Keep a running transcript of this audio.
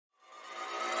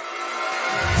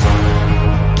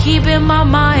keeping my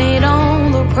mind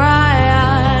on the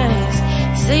prize,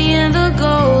 seeing the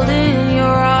gold in your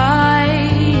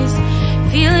eyes,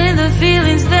 feeling the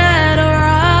feelings that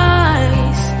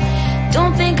arise.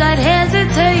 Don't think I'd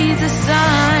hesitate to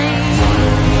sign.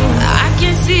 I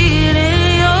can see it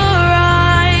in your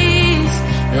eyes,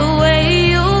 the way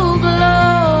you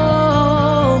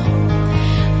glow.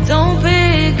 Don't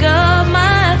pick up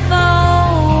my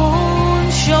phone,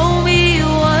 show me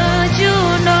what you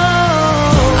know.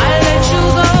 I let you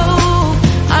go,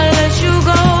 I let you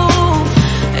go.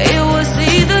 It was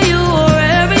either you or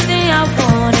everything I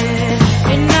wanted,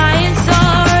 and I ain't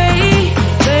sorry,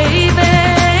 baby.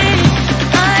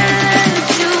 I let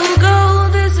you go,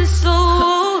 this is so.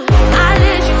 I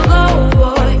let you go,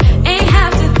 boy, ain't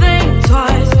have to think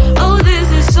twice. Oh, this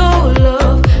is so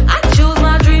love. I chose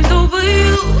my dreams over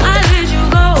you. I let you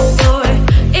go, boy,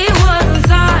 it wasn't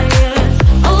science.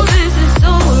 Oh, this is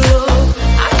so love.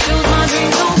 I chose my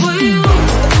dreams over you.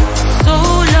 So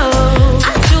love.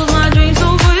 I chose my dreams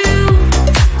over you.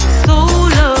 So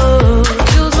love. I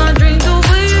chose my dreams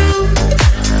over you.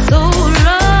 So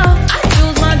love. I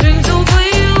chose my dreams over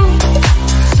you.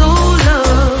 So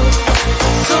love.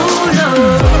 So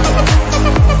love.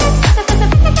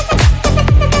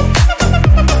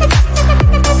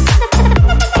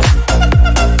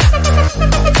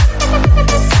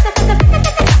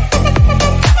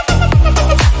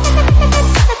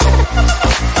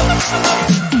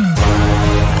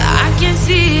 I can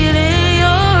see it in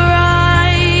your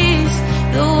eyes,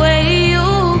 the way you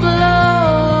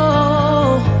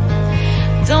glow.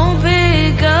 Don't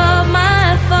pick up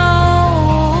my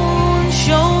phone,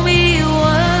 show me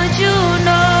what you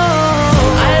know.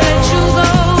 I let you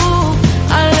go,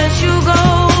 I let you go.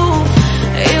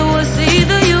 It was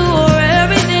either you or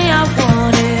everything I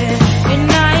wanted,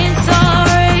 and I ain't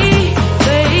sorry,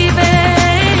 baby.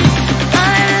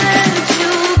 I let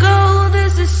you go,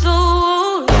 this is so.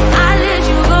 I let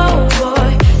you go, boy,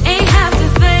 ain't have to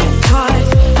think twice.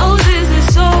 Oh, this is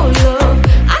so love.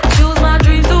 I chose my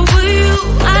dreams over you.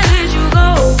 I let you go,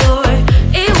 boy,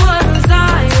 it wasn't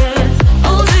science.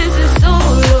 Oh, this is so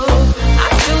love. I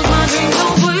chose my dreams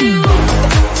over you.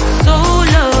 So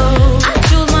love. I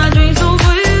chose my dreams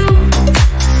over you.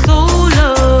 So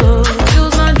love. I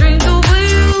chose my dreams over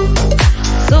you.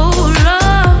 So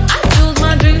love. I chose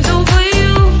my dreams over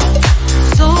you.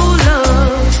 So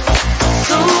love.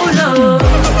 So love.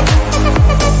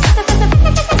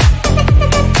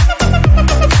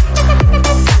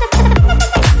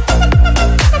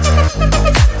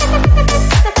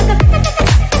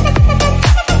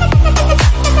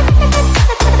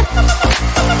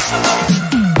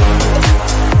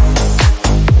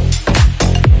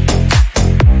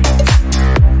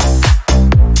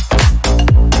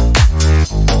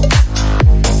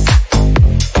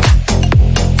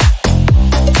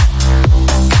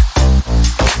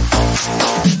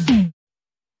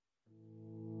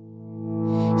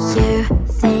 You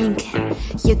think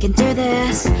you can do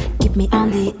this? Keep me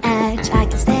on the edge, I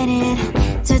can stand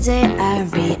it. Today I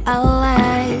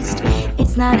realized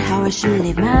it's not how I should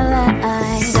live my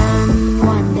life.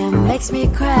 Someone that makes me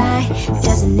cry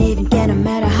doesn't even get no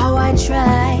matter how I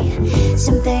try.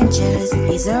 Something just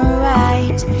isn't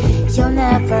right. You'll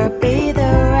never be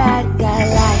the right guy.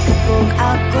 Like a book,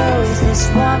 I'll close this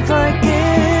one for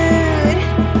good.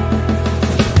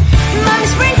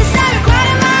 Mommy's brains inside are quite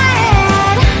in my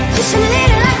head. Just a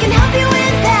little, I can help you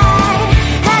with that.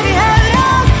 Have you heard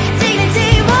of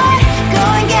dignity? What? Go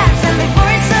and get some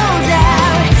before it's sold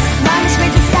out. Mommy's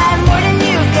brains inside more than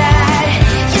you've got.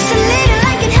 Just a little,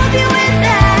 I can help you with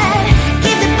that.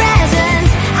 Keep the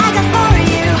presents I got for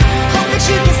you. Hope that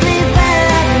you can sleep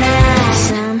better now.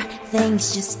 Some things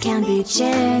just can't be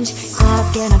changed. I'll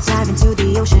get on dive into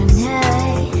the ocean.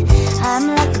 Hey, I'm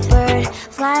like a bird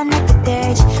flying like a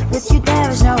cage. With you there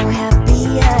is no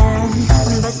happy end.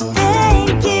 But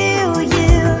thank you,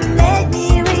 you made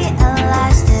me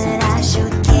realize that I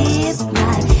should keep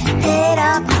my head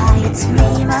up high. It's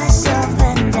me, myself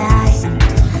and I.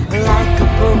 Like a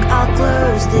book, I'll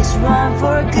close this one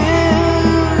for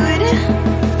good.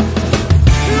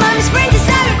 Mommy's brains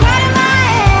inside are quite in my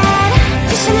head.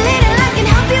 Just a little, I can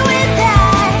help you with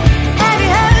that. Have you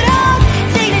heard of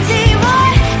dignity?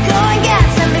 What? Go and get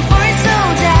some before it's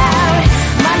sold out.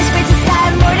 Mommy's brains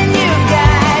inside more than you've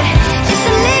got. Just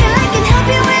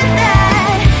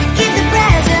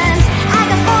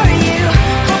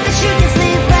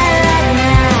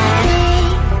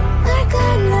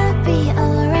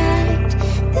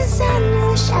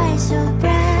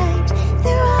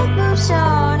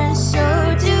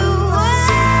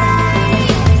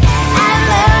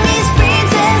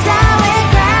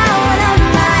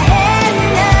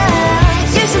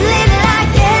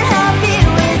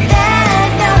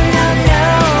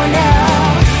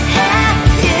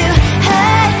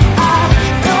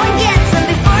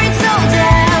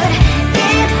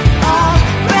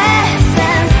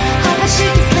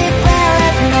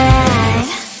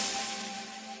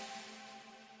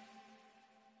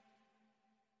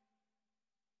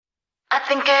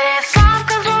think it is love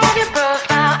 'cause I love your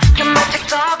profile. You're my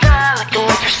TikTok guy, like the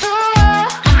way you're so low.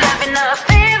 I'm having a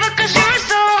fever 'cause you're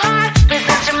so hot. Please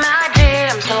answer my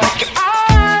DMs, so like you're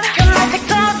on. You're my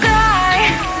TikTok guy.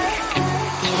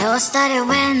 It all started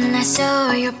when I saw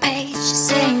your page.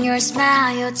 Seeing your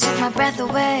smile, you took my breath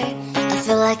away. I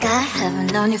feel like I haven't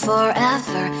known you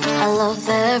forever. I love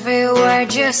every word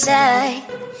you say.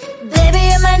 Baby,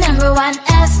 you're my number one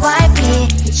FYP.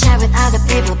 You chat with other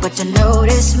people, but you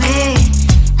notice me.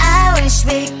 I wish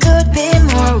we could be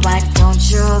more. Why don't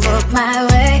you look my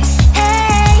way?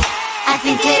 Hey, I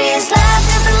think it is love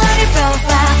 'cause I love your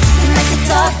profile. You make it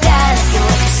talk guy, like you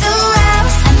look so well.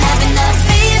 I'm having a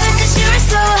fever 'cause you're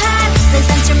so hot. Please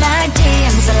answer my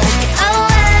DMs, I like it a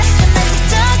lot. You make it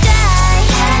talk guy.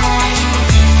 Hey,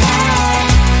 hey,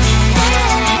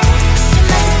 hey. You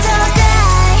make it talk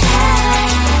guy. Hey,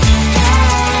 hey,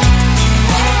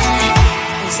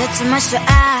 hey. Is it too much to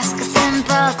ask? A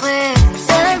simple click.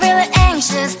 Feeling really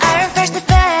anxious, I refresh the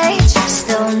page.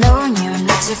 Still no new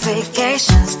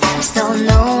notifications. Still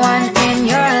no one in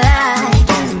your life.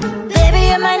 Baby,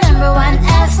 you're my number one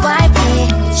FYP.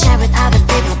 Share with other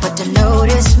people, but don't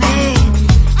notice me.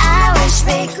 I wish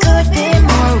we could be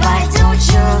more. Why don't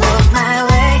you look my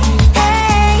way?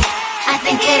 Hey, I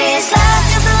think it is love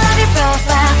 'cause I love your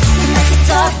profile. You make it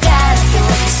talk guy, like you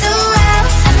look so well.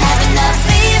 I'm having a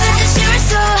fever 'cause you're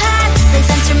so hot. Please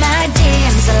answer my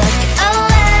DMs, I like it a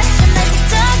lot. You make it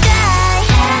talk guy.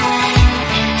 Hey,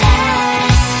 hey,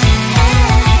 hey.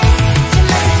 You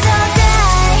make it talk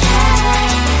guy. Hey,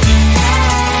 hey,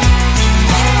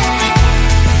 hey.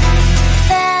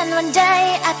 Then one day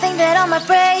I think that all my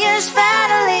prayers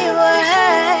finally were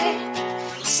heard.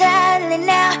 Sadly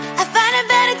now I find a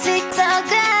better TikTok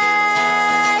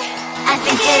guy. I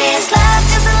think it is love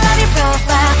 'cause I love your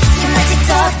profile. You're my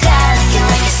TikTok guy, like you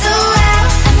like it so well.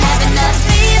 I'm having a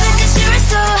fever 'cause you're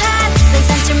so hot. Please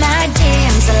answer my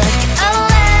DMs, I like it a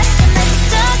lot. You're my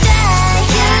TikTok guy.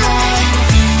 You,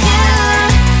 you,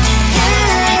 you.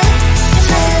 You're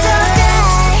my TikTok guy.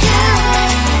 You,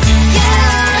 you,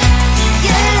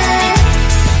 you,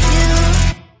 you.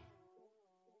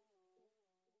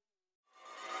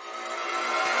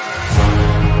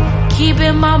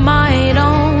 Keeping my mind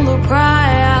on the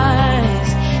prize,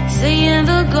 seeing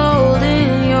the gold in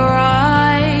your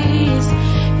eyes,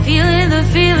 feeling the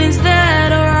feelings that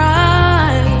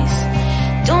arise.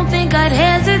 Don't think I'd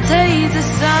hesitate to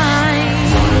sign.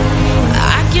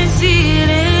 I can see it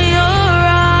in your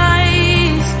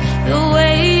eyes, the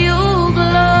way you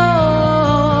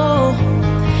glow.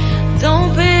 Don't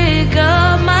pick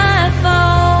up my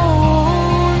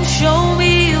phone, show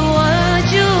me what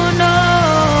you know.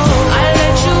 I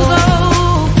let you go,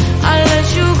 I let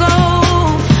you go.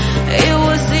 It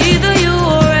was either you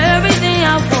or everything.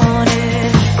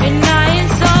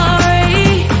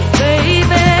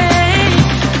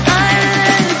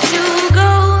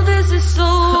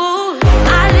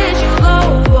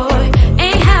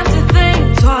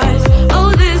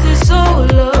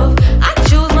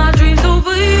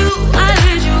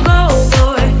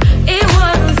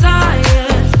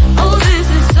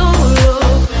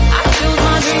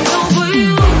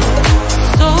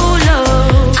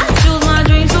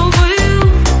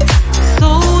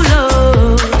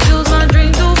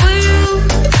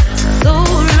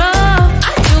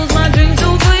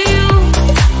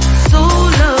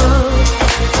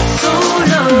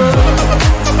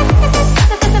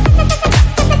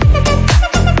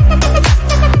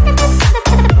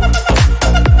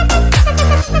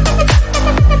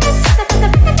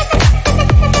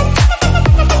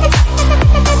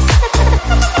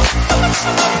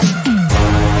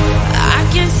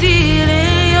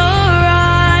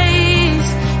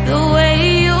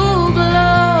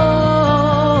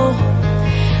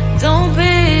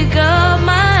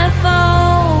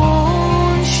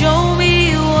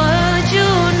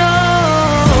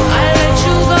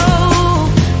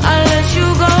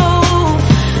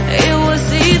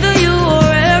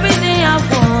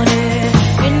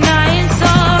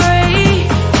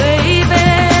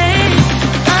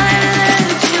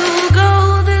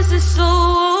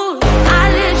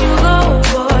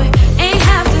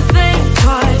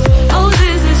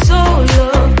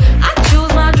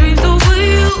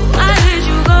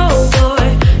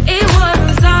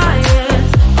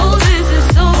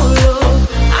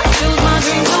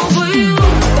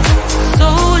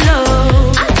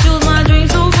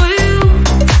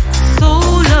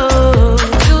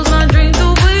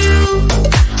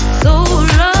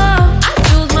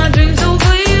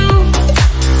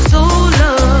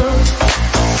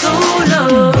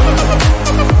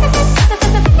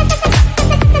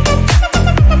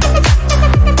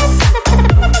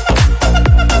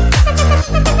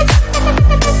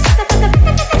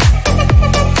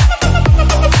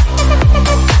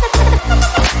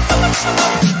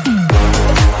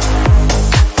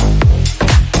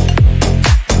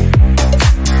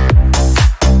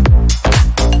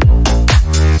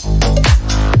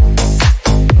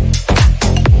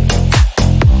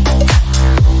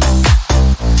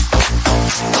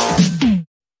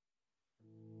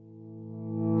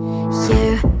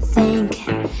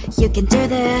 can do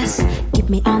this. Keep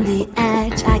me on the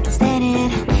edge, I can stand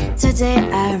it. Today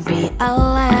I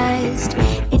realized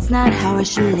it's not how I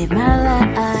should live my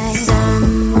life.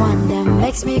 Someone that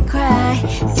makes me cry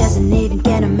doesn't even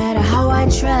get no matter how I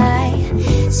try.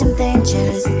 Something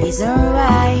just isn't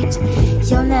right.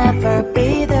 You'll never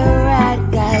be the right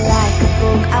guy. Like a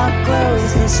book, I'll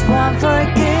close this one for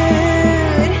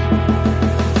good.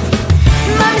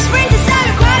 Mommy's brains inside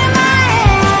are quite in my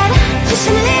head. Just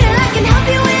a little, I can help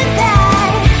you with that.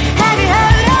 Have you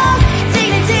heard of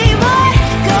dignity, boy?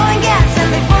 Go and get some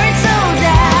before it's sold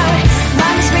out.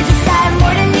 Mommy's brains inside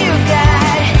more than you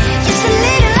got. Just a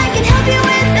little, I can help you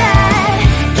with that.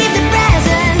 Give the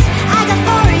presents I got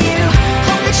for you.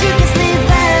 Hope that you can sleep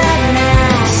well at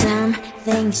night. Some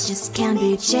things just can't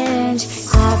be changed.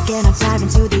 How can I dive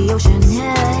into the ocean?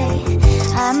 Hey,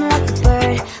 I'm like a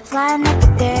bird flying like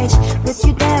a cage. With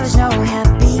you there is no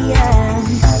happy end.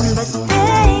 But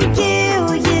thank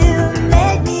you, you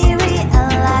made me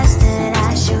realize that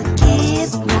I should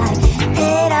keep my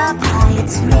head up high.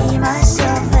 It's me,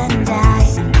 myself and I.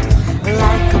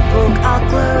 Like a book, I'll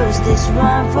close this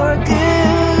one for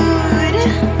good.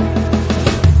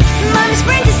 Mommy's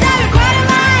brains inside are quite in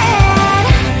my head.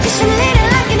 Just a little,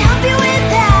 I can help you with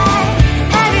that.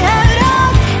 Have you heard of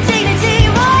dignity,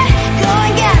 boy? Go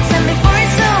and get some before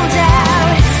it's sold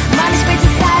out. Mommy's brains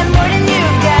inside more than you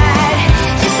got.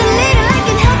 Just a little, I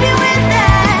can help you with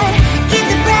that. Give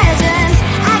the presents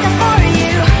I got for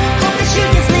you. Hope that you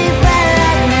can sleep well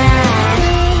at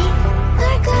night.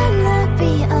 We're gonna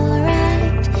be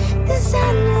alright. The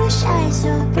sun will shine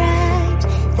so bright.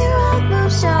 The road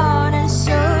moves on and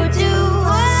so do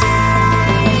I.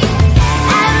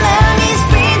 I'm Mommy's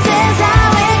princess, I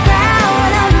wear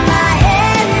crown on my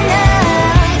head now.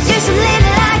 Just a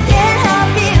little, I can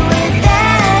help you with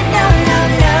that. No, no,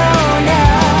 no, no.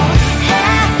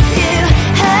 Have you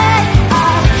heard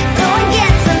of? Go and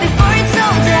get some before it's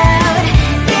sold out.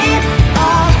 Give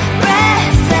all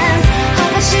presents.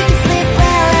 Hope that you can sleep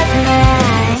well at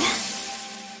night.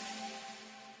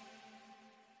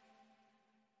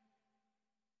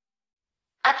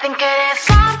 I think it is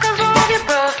time 'cause of your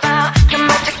profile. Your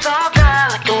magic's all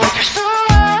got like the way you're so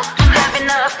low. I'm having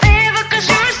a fever 'cause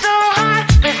you're so hot.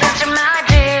 Please answer my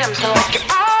DMs like you're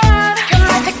on. Your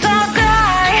magic's all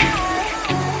got.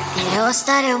 It all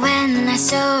started when I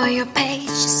saw your page.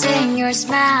 Seeing your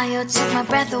smile, you took my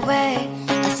breath away.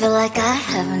 I feel like I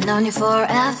haven't known you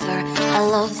forever. I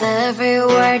love every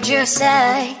word you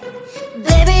say.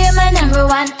 Baby, you're my number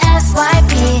one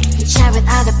FYP. You chat with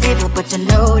other people, but you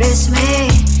notice me.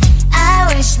 I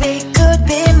wish we could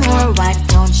be more. Why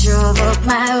don't you look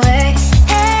my way?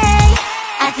 Hey,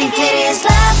 I think it is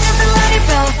love 'cause I love your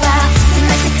profile. You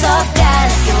make me talk guy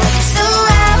like you look so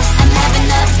loud. I'm having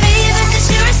a fever 'cause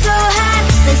you're so hot.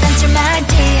 Please answer my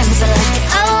DMs, I like it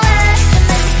a lot. You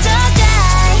make me talk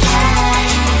guy. Hey,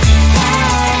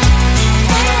 hey,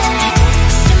 hey.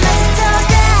 You make me talk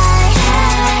guy.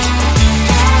 Hey,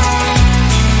 hey,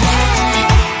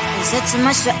 hey. Is it too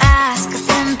much to ask?